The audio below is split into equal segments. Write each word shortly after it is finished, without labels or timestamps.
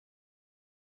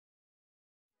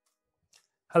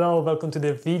Hello, welcome to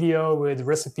the video with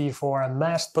recipe for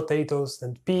mashed potatoes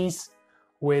and peas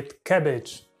with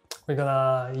cabbage. We're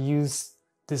gonna use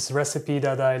this recipe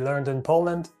that I learned in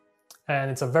Poland,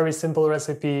 and it's a very simple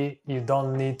recipe. You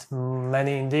don't need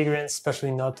many ingredients,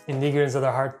 especially not ingredients that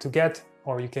are hard to get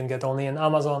or you can get only in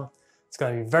Amazon. It's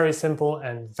gonna be very simple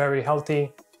and very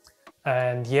healthy,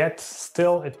 and yet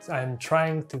still I'm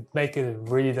trying to make it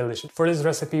really delicious. For this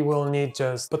recipe we'll need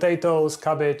just potatoes,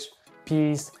 cabbage,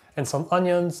 peas, and some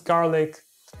onions, garlic.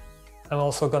 I'm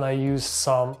also gonna use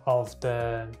some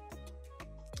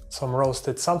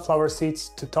roasted sunflower seeds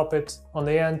to top it on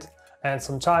the end, and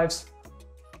some chives,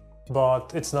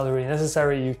 but it's not really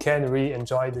necessary. You can really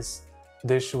enjoy this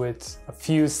dish with a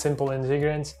few simple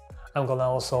ingredients. I'm gonna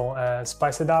also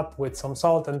spice it up with some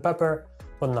salt and pepper,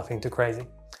 but nothing too crazy.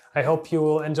 I hope you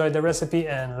will enjoy the recipe,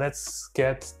 and let's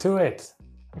get to it.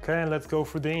 Okay, let's go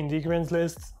through the ingredients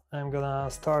list. I'm gonna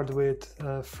start with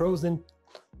frozen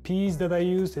peas that I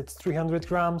used. It's 300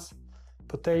 grams.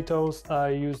 Potatoes, I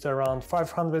used around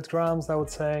 500 grams, I would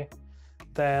say.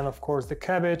 Then, of course, the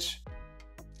cabbage.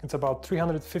 It's about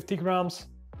 350 grams.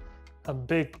 A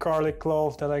big garlic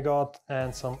clove that I got,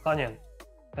 and some onion.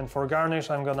 And for garnish,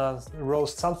 I'm gonna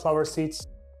roast sunflower seeds.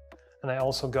 And I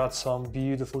also got some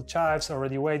beautiful chives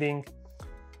already waiting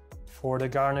for the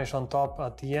garnish on top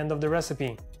at the end of the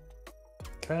recipe.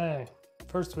 Okay.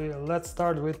 First, let's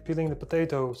start with peeling the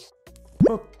potatoes.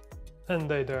 And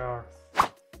there they are.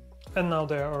 And now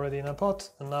they are already in a pot,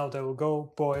 and now they will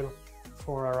go boil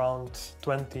for around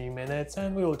 20 minutes,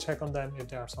 and we will check on them if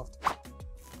they are soft.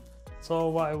 So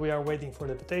while we are waiting for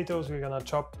the potatoes, we're gonna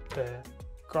chop the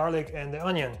garlic and the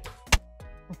onion.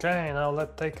 Okay, now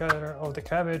let's take care of the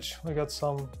cabbage. We got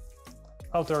some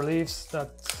outer leaves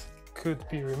that could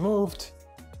be removed.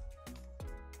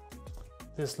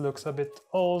 This looks a bit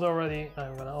old already.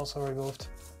 I'm gonna also remove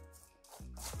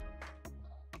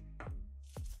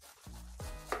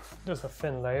just a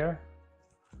thin layer,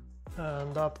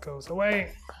 and that goes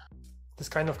away. This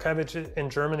kind of cabbage in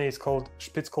Germany is called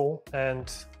Spitzkohl, and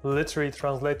literally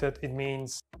translated it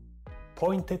means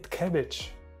pointed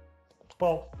cabbage.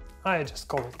 Well, I just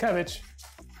call it cabbage,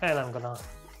 and I'm gonna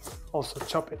also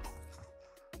chop it.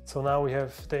 So now we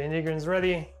have the ingredients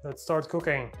ready. Let's start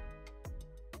cooking.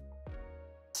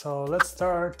 So let's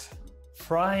start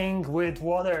frying with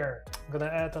water. I'm gonna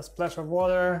add a splash of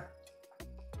water,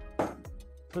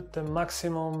 put the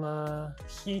maximum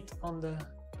heat on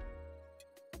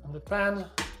the pan,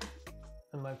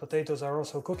 and my potatoes are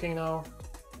also cooking now.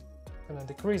 I'm gonna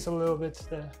decrease a little bit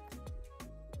the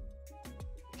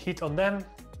heat on them,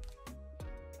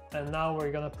 and now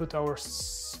we're gonna put our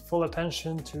full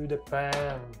attention to the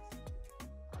pan.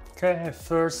 Okay,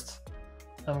 first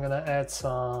I'm gonna add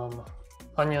some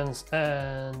onions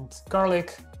and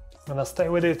garlic. I'm gonna stay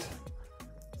with it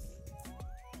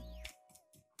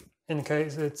in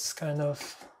case it's kind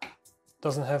of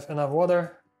doesn't have enough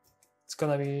water. It's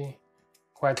gonna be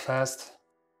quite fast.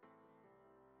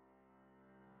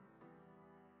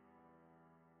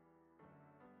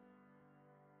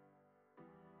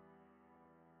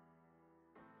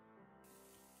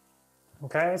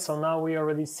 Okay, so now we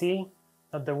already see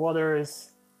that the water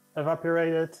is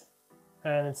evaporated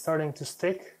and it's starting to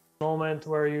stick. Moment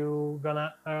where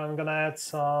I'm gonna add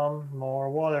some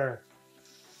more water.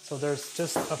 So there's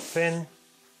just a thin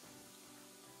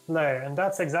layer, and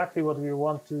that's exactly what we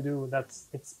want to do.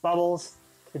 It's bubbles.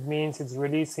 It means it's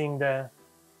releasing the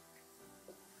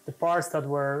parts that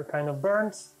were kind of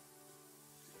burnt,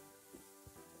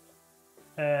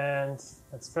 and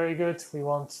that's very good. We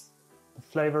want the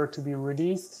flavor to be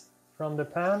released from the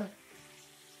pan,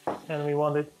 and we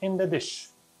want it in the dish.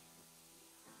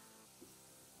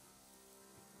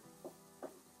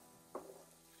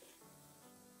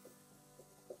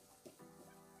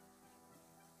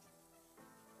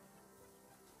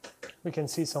 We can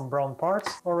see some brown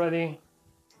parts already.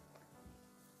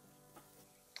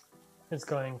 It's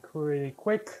going really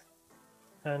quick,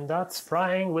 and that's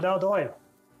frying without oil.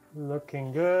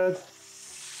 Looking good.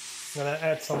 I'm gonna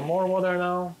add some more water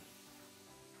now.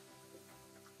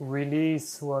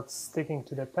 Release what's sticking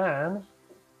to the pan.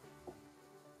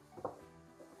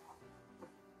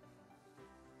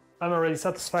 I'm already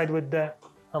satisfied with the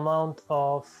amount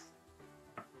of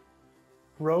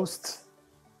roast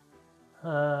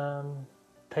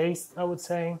taste, I would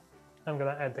say. I'm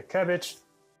gonna add the cabbage.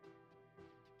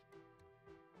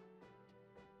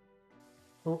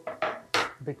 Ooh,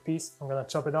 big piece. I'm gonna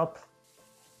chop it up.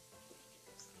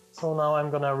 So now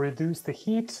I'm gonna reduce the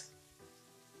heat,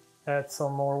 add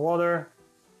some more water.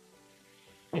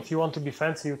 If you want to be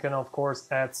fancy, you can of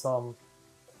course add some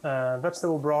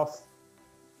vegetable broth.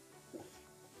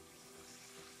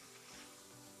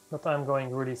 but I'm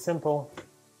going really simple.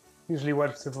 Usually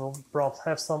vegetable broths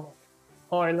have some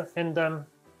oil in them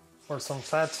or some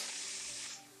fat,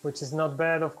 which is not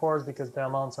bad, of course, because the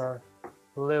amounts are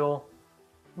little,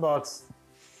 but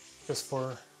just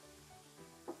for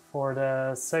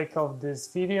the sake of this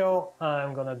video,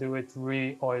 I'm gonna do it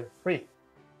really oil-free.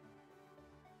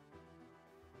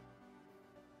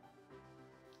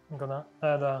 I'm gonna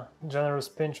add a generous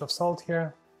pinch of salt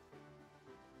here,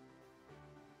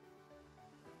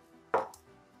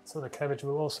 so the cabbage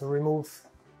will also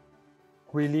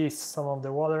release some of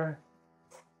the water.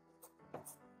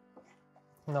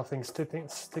 Nothing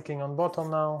sticking on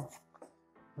bottom now.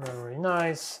 Very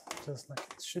nice, just like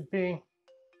it should be.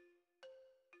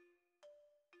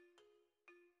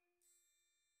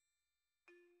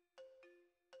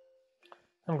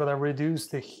 I'm gonna reduce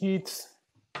the heat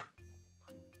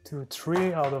to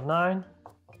 3 out of 9.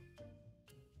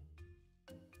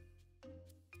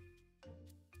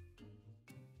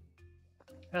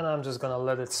 And I'm just gonna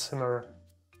let it simmer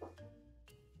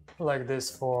like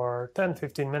this for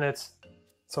 10-15 minutes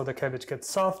so the cabbage gets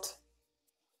soft.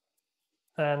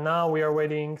 And now we are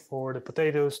waiting for the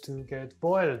potatoes to get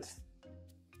boiled.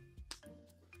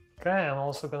 Okay, I'm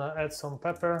also gonna add some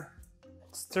pepper,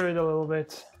 stir it a little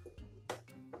bit.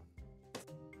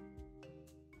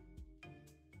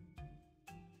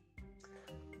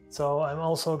 So I'm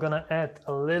also gonna add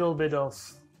a little bit of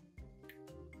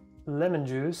lemon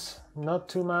juice, not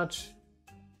too much,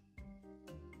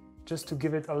 just to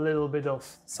give it a little bit of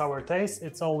sour taste.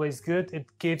 It's always good. It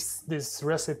gives this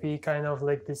recipe kind of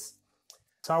like this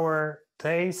sour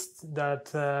taste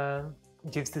that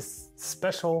gives this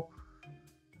special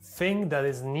thing that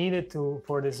is needed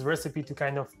for this recipe to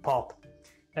kind of pop.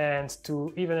 And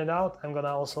to even it out, I'm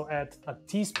gonna also add a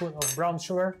teaspoon of brown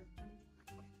sugar,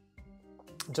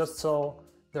 just so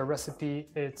the recipe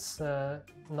it's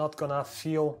not gonna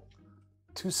feel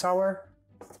too sour.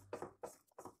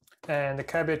 And the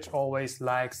cabbage always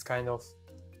likes kind of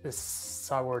this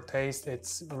sour taste. It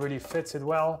really fits it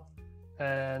well,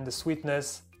 and the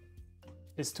sweetness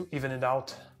is to even it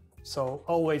out. So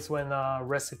always when a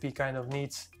recipe kind of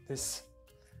needs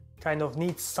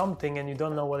something and you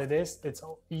don't know what it is, it's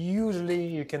usually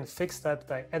you can fix that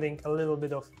by adding a little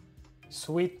bit of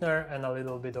sweetener and a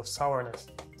little bit of sourness.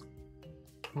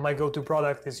 My go-to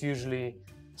product is usually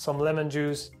some lemon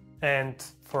juice and,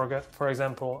 for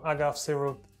example, agave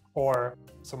syrup or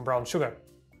some brown sugar.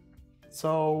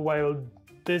 So while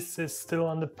this is still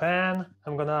on the pan,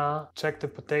 I'm gonna check the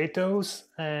potatoes,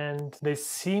 and they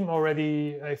seem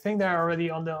already, I think they're already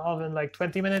on the oven like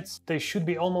 20 minutes. They should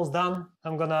be almost done.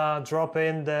 I'm gonna drop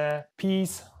in the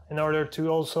peas in order to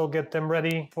also get them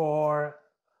ready for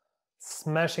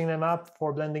smashing them up,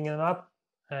 for blending them up.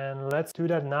 And let's do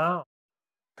that now.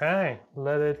 Okay,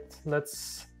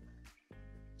 let's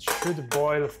should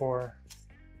boil for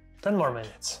 10 more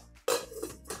minutes.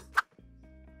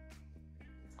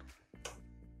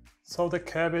 So the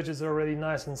cabbage is already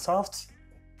nice and soft.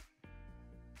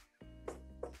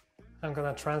 I'm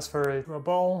gonna transfer it to a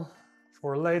bowl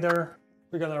for later.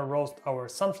 We're gonna roast our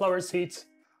sunflower seeds,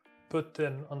 put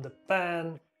them on the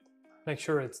pan, make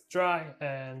sure it's dry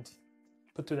and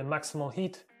put to the maximal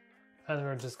heat, and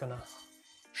we're just gonna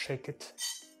shake it.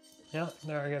 Yeah,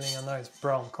 they're getting a nice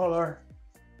brown color.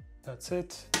 That's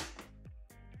it.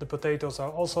 The potatoes are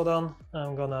also done.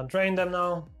 I'm gonna drain them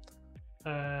now,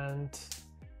 and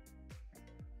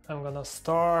I'm gonna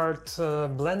start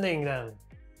blending them.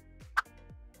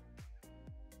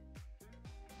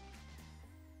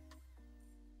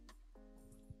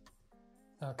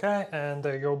 Okay, and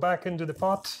they go back into the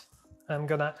pot. I'm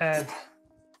gonna add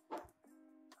a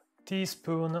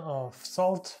teaspoon of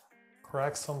salt,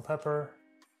 crack some pepper,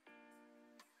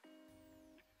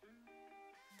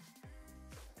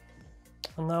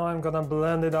 and now I'm gonna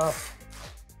blend it up.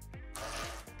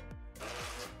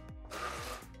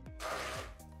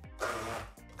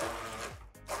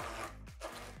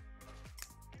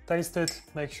 Taste it,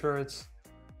 make sure it's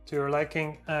to your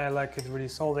liking. I like it really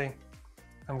salty.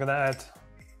 I'm gonna add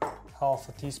half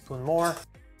a teaspoon more.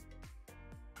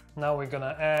 Now we're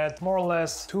gonna add more or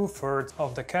less 2/3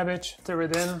 of the cabbage, stir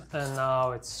it in, and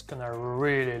now it's gonna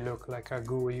really look like a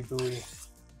gooey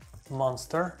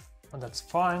monster, and that's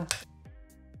fine.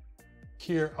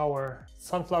 Here our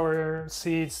sunflower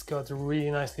seeds got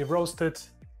really nicely roasted.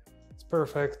 It's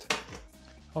perfect.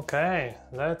 Okay,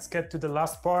 let's get to the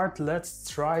last part. Let's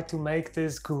try to make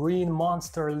this green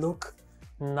monster look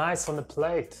nice on the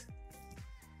plate.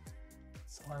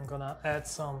 So I'm gonna add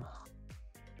some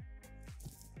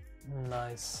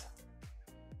nice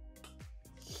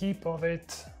heap of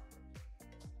it.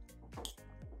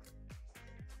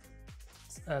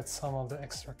 Let's add some of the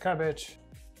extra cabbage,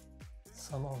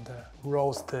 some of the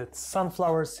roasted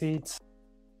sunflower seeds,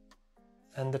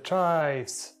 and the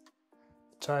chives.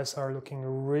 The chives are looking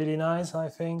really nice, I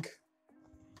think.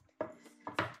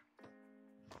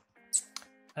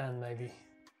 And maybe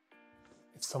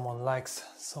if someone likes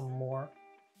some more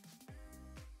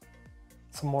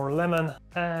lemon.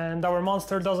 And our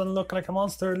monster doesn't look like a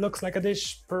monster, it looks like a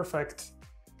dish. Perfect.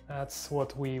 That's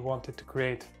what we wanted to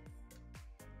create.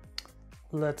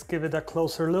 Let's give it a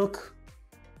closer look.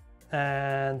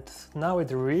 And now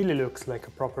it really looks like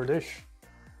a proper dish.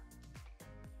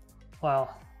 Well,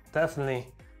 definitely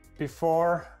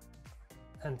before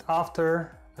and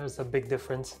after, there's a big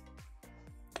difference.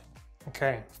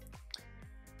 Okay,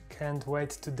 can't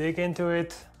wait to dig into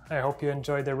it. I hope you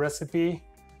enjoyed the recipe.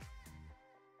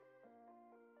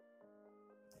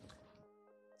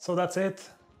 So that's it.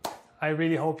 I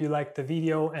really hope you liked the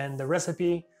video and the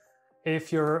recipe.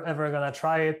 If you're ever gonna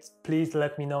try it, please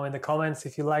let me know in the comments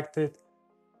if you liked it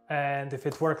and if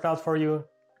it worked out for you.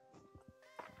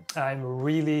 I'm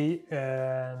really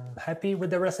happy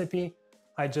with the recipe.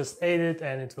 I just ate it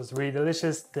and it was really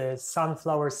delicious. The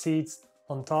sunflower seeds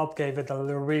on top gave it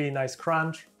a really nice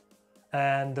crunch,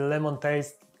 and the lemon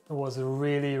taste was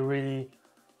really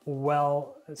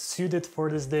well suited for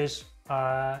this dish.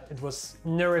 It was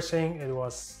nourishing,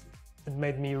 it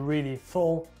made me really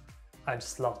full. I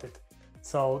just loved it.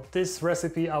 So this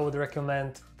recipe I would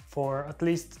recommend for at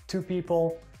least 2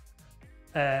 people,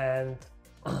 and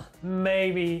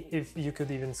maybe if you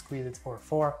could even squeeze it for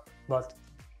 4, but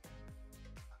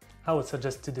I would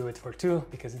suggest to do it for 2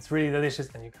 because it's really delicious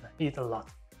and you can eat a lot.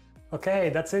 Okay,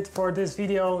 that's it for this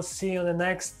video. See you on the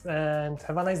next and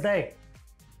have a nice day.